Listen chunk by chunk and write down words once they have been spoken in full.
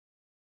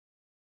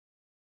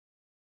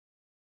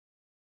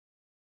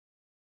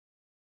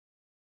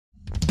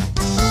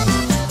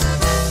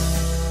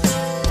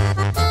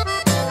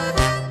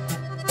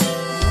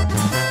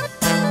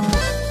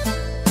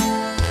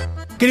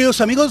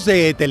Queridos amigos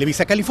de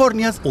Televisa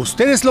Californias,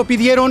 ustedes lo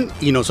pidieron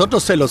y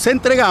nosotros se los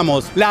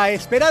entregamos. La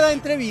esperada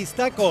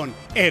entrevista con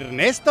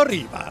Ernesto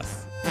Rivas.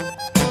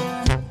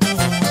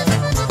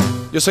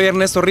 Yo soy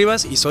Ernesto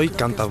Rivas y soy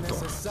cantautor.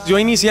 Yo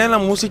inicié en la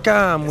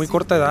música a muy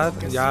corta edad,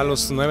 ya a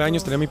los 9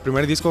 años tenía mi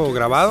primer disco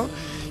grabado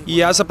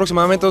y hace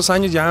aproximadamente 2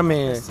 años ya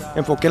me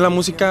enfoqué en la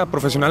música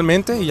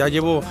profesionalmente y ya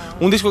llevo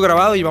un disco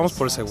grabado y vamos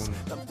por el segundo.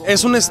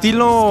 Es un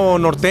estilo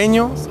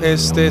norteño,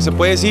 se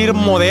puede decir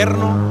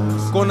moderno,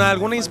 con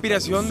alguna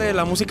inspiración de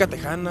la música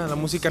tejana, la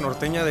música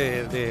norteña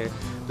de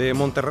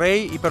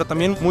Monterrey, pero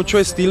también mucho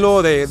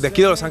estilo de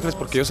aquí de Los Ángeles,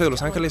 porque yo soy de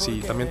Los Ángeles y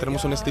también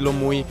tenemos un estilo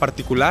muy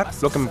particular,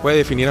 lo que me puede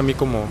definir a mí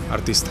como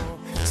artista.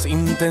 Si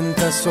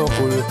intentas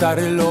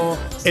ocultarlo.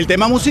 El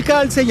tema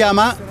musical se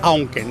llama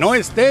Aunque no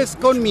estés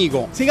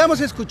conmigo. Sigamos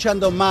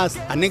escuchando más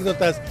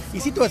anécdotas y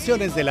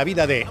situaciones de la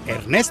vida de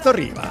Ernesto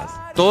Rivas.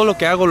 Todo lo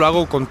que hago lo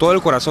hago con todo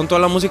el corazón,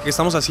 toda la música que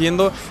estamos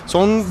haciendo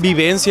son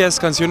vivencias,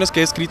 canciones que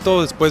he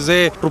escrito después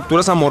de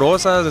rupturas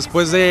amorosas,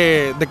 después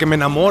de que me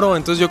enamoro,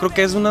 entonces yo creo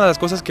que es una de las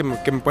cosas que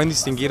me pueden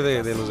distinguir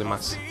de los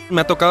demás.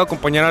 Me ha tocado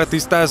acompañar a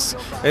artistas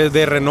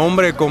de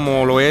renombre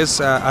como lo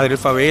es Adriel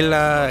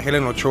Favela,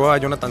 Helen Ochoa,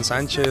 Jonathan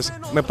Sánchez.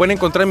 Me pueden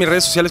encontrar en mis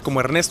redes sociales como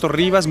Ernesto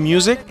Rivas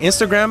Music,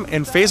 Instagram,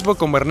 en Facebook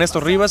como Ernesto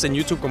Rivas, en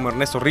YouTube como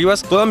Ernesto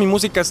Rivas. Toda mi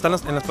música está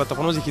en las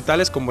plataformas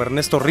digitales como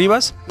Ernesto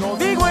Rivas. No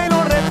digo y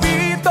no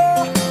repito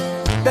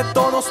de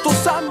todos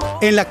tus amores.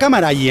 En la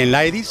cámara y en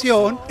la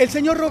edición, el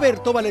señor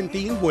Roberto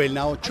Valentín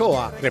Buena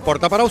Ochoa.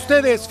 Reporta para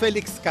ustedes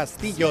Felix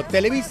Castillo,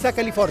 Televisa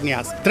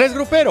Californias. 3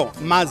 Grupero,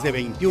 más de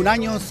 21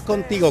 años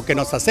contigo, que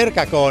nos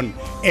acerca con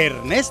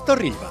Ernesto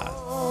Rivas.